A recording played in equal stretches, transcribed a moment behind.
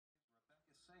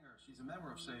She's a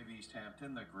member of Save East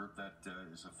Hampton, the group that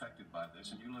is affected by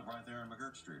this, and you live right there on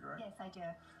McGirt Street, right? Yes, I do.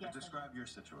 Yes, describe your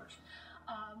situation.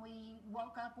 We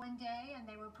woke up one day and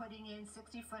they were putting in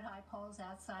 60-foot high poles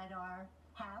outside our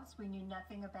house. We knew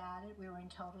nothing about it. We were in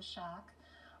total shock.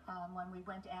 When we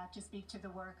went out to speak to the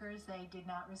workers, they did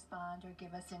not respond or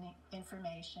give us any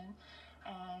information.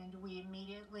 And we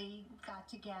immediately got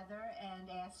together and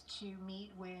asked to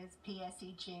meet with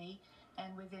PSEG.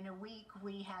 And within a week,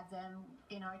 we had them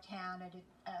in our town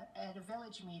at a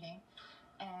village meeting.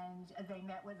 And they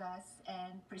met with us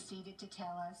and proceeded to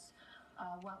tell us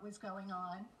what was going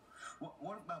on.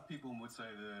 What about people who would say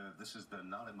this is the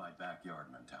not in my backyard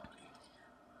mentality?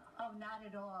 Oh, not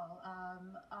at all.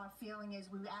 Our feeling is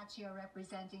we actually are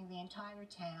representing the entire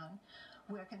town.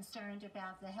 We're concerned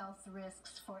about the health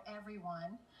risks for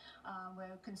everyone.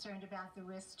 We're concerned about the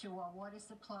risks to our water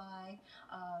supply,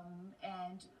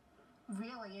 and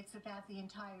really it's about the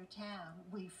entire town.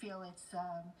 We feel it's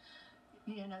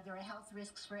there are health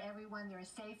risks for everyone. There are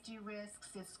safety risks.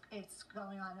 It's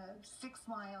going on a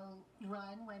 6-mile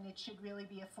run when it should really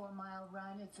be a 4-mile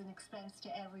run. It's an expense to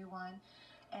everyone.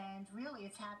 And really,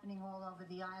 it's happening all over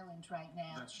the island right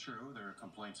now. That's true. There are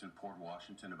complaints in Port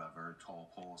Washington about very tall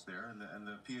poles there, and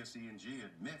the PSE&G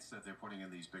admits that they're putting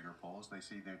in these bigger poles. They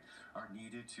see they are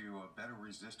needed to better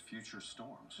resist future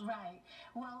storms. Right.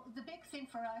 Well, the big thing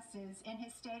for us is, in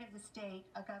his State of the State,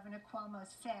 Governor Cuomo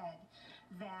said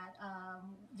that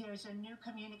there's a new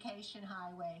communication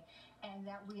highway, and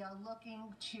that we are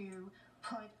looking to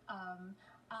put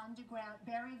underground,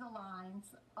 bury the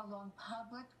lines along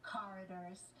public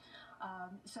corridors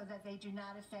so that they do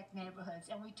not affect neighborhoods.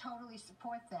 And we totally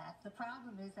support that. The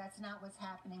problem is that's not what's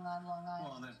happening on Long Island.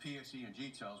 Well, and then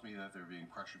PSE&G tells me that they're being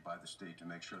pressured by the state to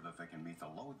make sure that they can meet the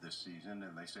load this season,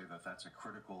 and they say that that's a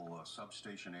critical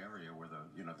substation area where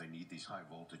they need these high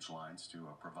voltage lines to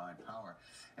provide power,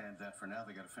 and that for now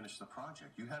they got to finish the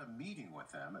project. You had a meeting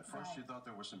with them. At first you thought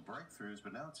there were some breakthroughs,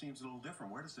 but now it seems a little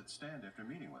different. Where does it stand after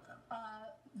meeting with them?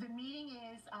 The meeting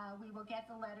is, we will get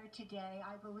the letter today.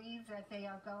 I believe that they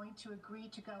are going to agree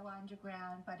to go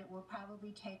underground, but it will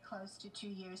probably take close to 2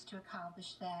 years to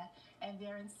accomplish that. And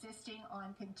they're insisting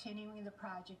on continuing the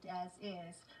project as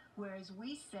is, whereas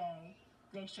we say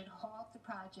they should halt the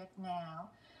project now,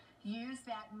 use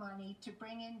that money to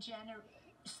bring in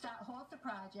halt the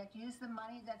project, use the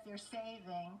money that they're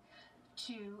saving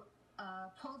to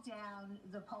pull down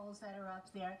the poles that are up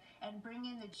there and bring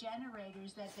in the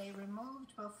generators that they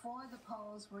removed before the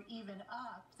poles were even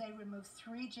up. They removed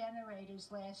 3 generators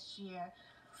last year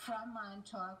from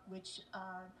Montauk, which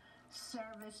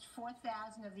serviced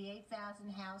 4,000 of the 8,000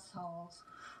 households.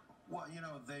 Well,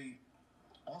 they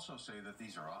also say that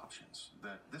these are options,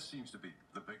 that this seems to be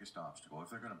the biggest obstacle.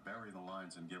 If they're going to bury the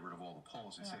lines and get rid of all the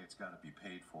poles, they say it's got to be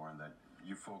paid for and that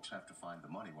you folks have to find the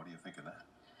money. What do you think of that?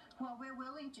 Well, we're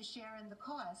willing to share in the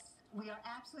costs. We are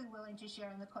absolutely willing to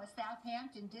share in the costs.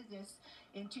 Southampton did this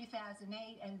in 2008,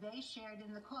 and they shared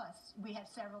in the costs. We have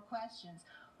several questions.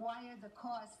 Why are the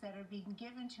costs that are being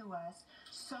given to us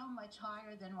so much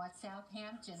higher than what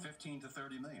Southampton... 15 to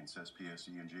 30 million, says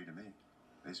PSE&G to me.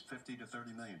 It's 50 to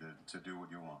 30 million to do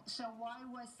what you want. So why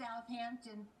was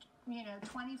Southampton,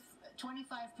 25%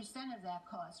 of that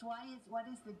cost? What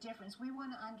is the difference? We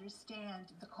want to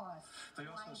understand the cost. They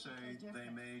also say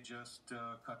they may just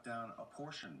cut down a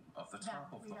portion of the top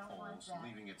of the poles,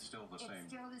 leaving it still the same. It's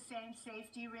still the same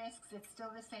safety risks. It's still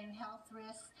the same health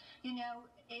risks.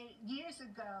 Years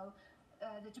ago,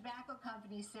 the tobacco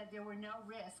companies said there were no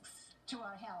risks to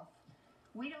our health.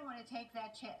 We don't want to take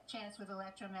that chance with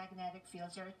electromagnetic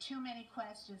fields. There are too many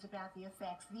questions about the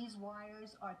effects. These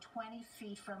wires are 20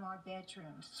 feet from our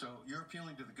bedrooms. So you're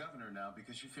appealing to the governor now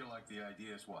because you feel like the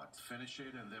idea is what? Finish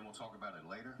it and then we'll talk about it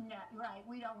later? No, right.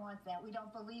 We don't want that. We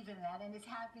don't believe in that. And it's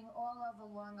happening all over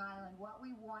Long Island. What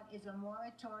we want is a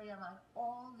moratorium on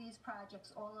all these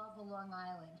projects all over Long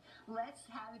Island. Let's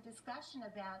have a discussion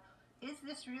about, is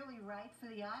this really right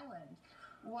for the island?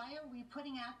 Why are we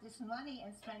putting out this money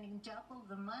and spending double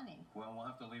the money? Well, we'll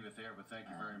have to leave it there, but thank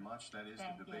you very much. That is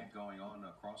the debate going on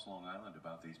across Long Island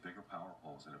about these bigger power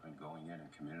poles that have been going in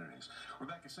communities.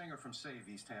 Rebecca Singer from Save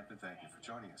East Hampton, thank you for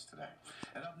joining us today.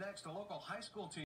 And up next, a local high school team